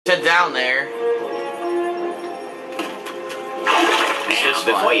down there. Now,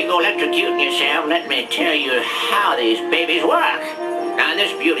 before you go electrocuting yourself, let me tell you how these babies work. Now,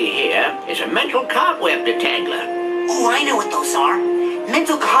 this beauty here is a mental cobweb detangler. Oh, I know what those are.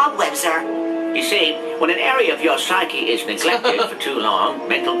 Mental cobwebs are... You see, when an area of your psyche is neglected for too long,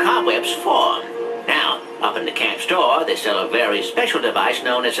 mental cobwebs form. Now, up in the camp store, they sell a very special device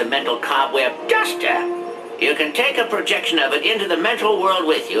known as a mental cobweb duster. You can take a projection of it into the mental world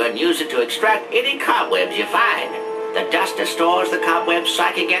with you and use it to extract any cobwebs you find. The duster stores the cobweb's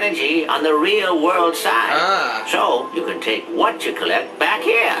psychic energy on the real world side. So, you can take what you collect back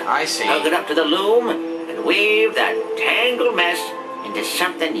here. I see. Hook it up to the loom and weave that tangled mess into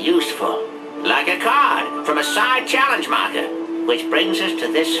something useful. Like a card from a side challenge marker. Which brings us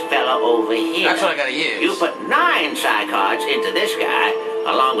to this fella over here. That's what I gotta use. You put 9 psi cards into this guy,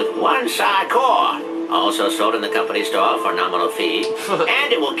 along with 1 psi core. Also sold in the company store for a nominal fee.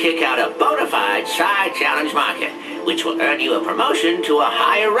 And it will kick out a bona fide psi challenge marker, which will earn you a promotion to a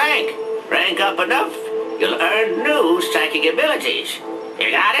higher rank. Rank up enough, you'll earn new psychic abilities. You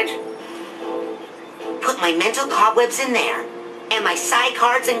got it? Put my mental cobwebs in there, and my psi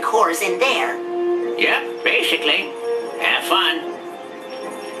cards and cores in there. Yep, basically. Have fun.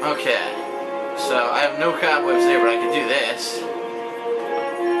 Okay. So, I have no cobwebs there, but I can do this.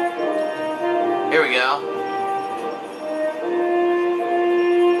 Here we go.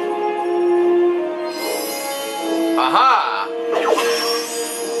 Aha!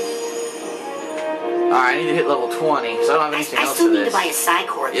 Alright, I need to hit level 20, so I don't have anything else I still for need this. to buy a psi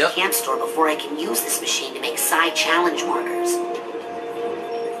core at the camp store before I can use this machine to make psi challenge markers.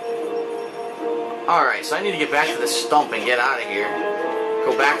 Alright, so I need to get back to the stump and get out of here.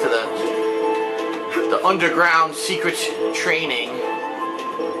 Go back to the underground secret training.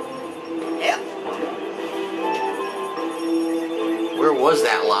 Yep. Where was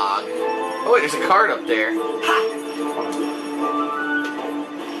that log? Oh wait, there's a card up there. Ha.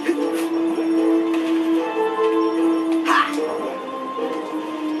 Ha.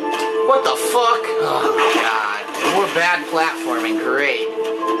 What the fuck? Oh my god. More bad platforming, great.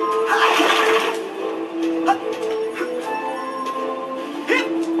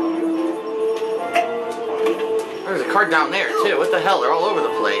 There's a card down there too. What the hell? They're all over the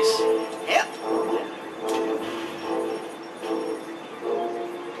place. Yep.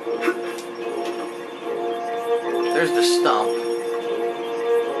 There's the stump.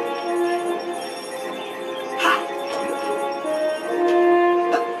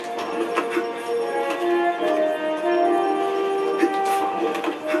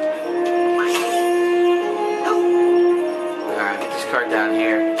 Alright, put this card down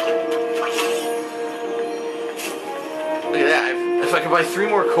here. Look at that. If I can buy 3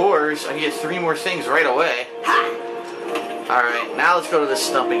 more cores, I can get 3 more things right away. Alright, now let's go to this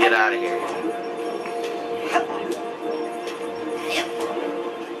stump and get out of here.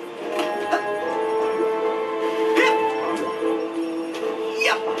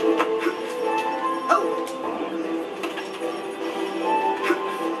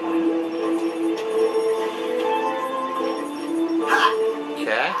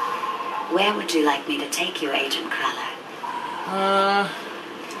 Okay. Where would you like me to take you, Agent Cruller?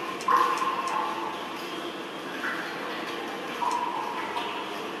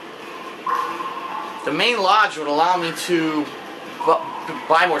 The main lodge would allow me to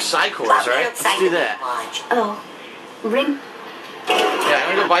buy more Psychors, right? Let's do that. Oh, ring. Yeah,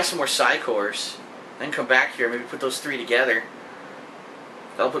 I'm gonna go buy some more Psychors. Then come back here, maybe put those 3 together.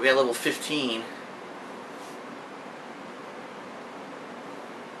 That'll put me at level 15.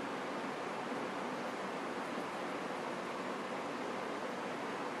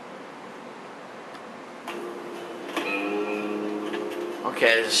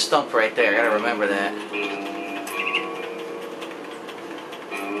 Okay, there's a stump right there. I gotta remember that.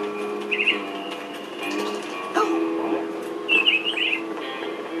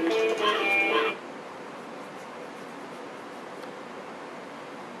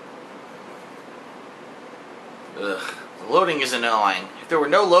 Ugh, the loading is annoying. If there were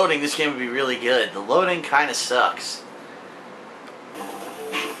no loading, this game would be really good. The loading kind of sucks.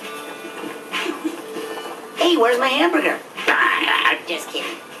 Hey, where's my hamburger? I'm just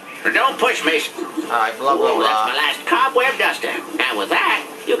kidding. Don't push me. Alright, blah blah Ooh, blah. that's my last cobweb duster. And with that,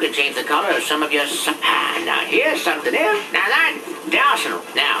 you can change the color of some of your... now here's something new. Now that, Dawson.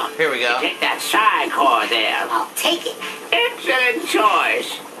 Now, Here we go. you take that psi core there. I'll take it. Excellent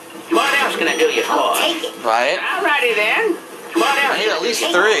choice. What else can I do you I'll for? take it. Right? Alrighty then. What else? I need at least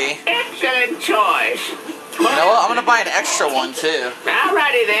 3. Excellent choice. You know what? I'm gonna buy an extra one too.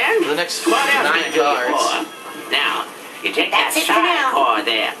 Alrighty then. For the next What else 9 can I do you cards. for? Now, you take That's that it for psi now. core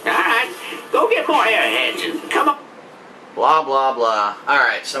there. Alright. more airheads and come up. Blah, blah, blah.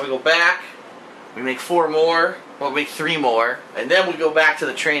 Alright, so we go back. We make 4 more. We'll make 3 more. And then we go back to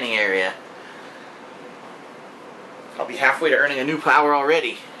the training area. I'll be halfway to earning a new power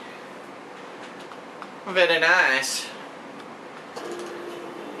already. Very nice.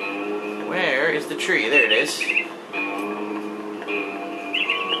 Where is the tree? There it is.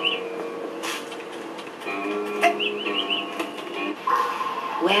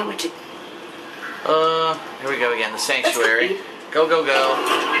 Where would you... Here we go again, the sanctuary. Go, go, go.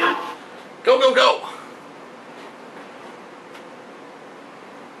 Go, go, go!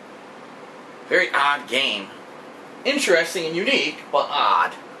 Very odd game. Interesting and unique, but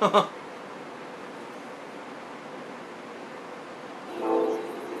odd.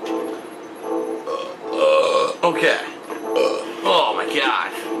 Okay. Oh my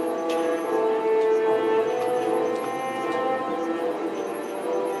god.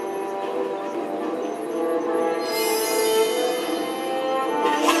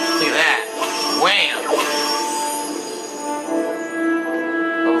 Look at that. Wham!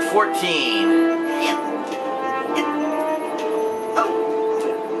 Level 14.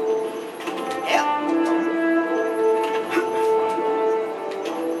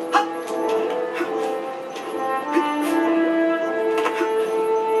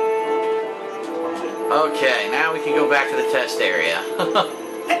 Okay, now we can go back to the test area.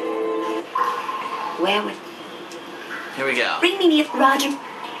 Where would... Here we go. Bring me near Roger.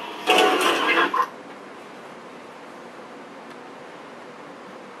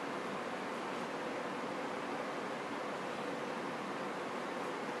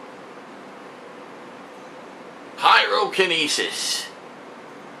 Pyrokinesis.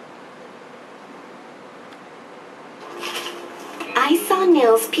 I saw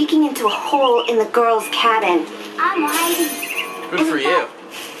Nils peeking into a hole in the girls' cabin. I'm hiding. Good for you.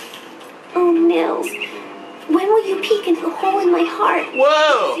 Oh, Nils. When will you peek into the hole in my heart?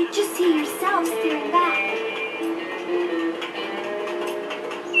 Whoa! You just see yourself staring back.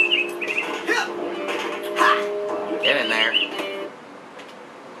 Get in there.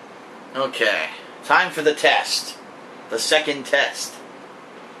 Okay. Time for the test. The second test.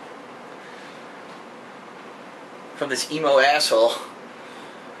 From this emo asshole.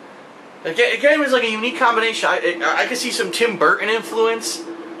 The game was like a unique combination. I could see some Tim Burton influence,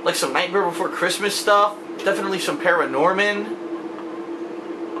 like some Nightmare Before Christmas stuff. Definitely some Paranorman.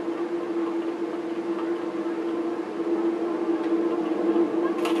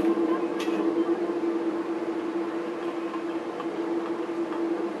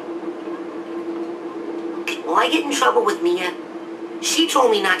 Will I get in trouble with Mia? She told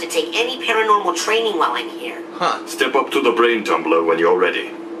me not to take any paranormal training while I'm here. Huh. Step up to the brain tumbler when you're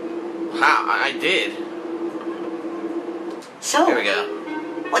ready. How? I did. So, Here we go.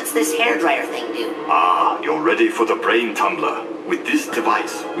 what's this hairdryer thing do? Ah, you're ready for the brain tumbler. With this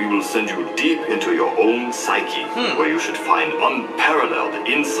device, we will send you deep into your own psyche, where you should find unparalleled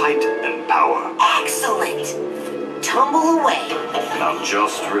insight and power. Excellent! Tumble away. Now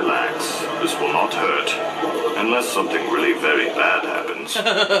just relax. This will not hurt. Unless something really very bad happens.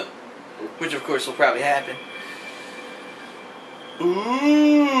 Which of course will probably happen.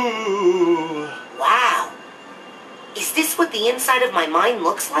 Ooh. Wow. Is this what the inside of my mind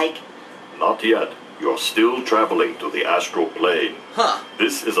looks like? Not yet. You're still traveling to the astral plane. Huh.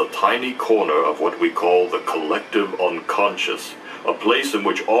 This is a tiny corner of what we call the collective unconscious, a place in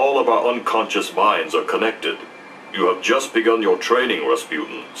which all of our unconscious minds are connected. You have just begun your training,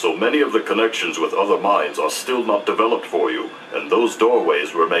 Rasputin, so many of the connections with other minds are still not developed for you, and those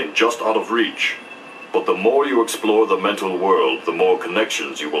doorways remain just out of reach. But the more you explore the mental world, the more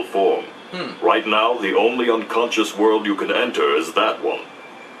connections you will form. Right now, the only unconscious world you can enter is that one,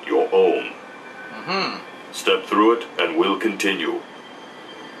 your own. Step through it, and we'll continue.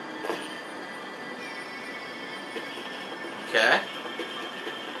 Okay.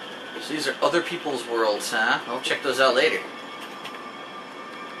 So these are other people's worlds, huh? I'll check those out later.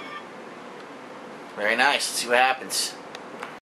 Very nice. Let's see what happens.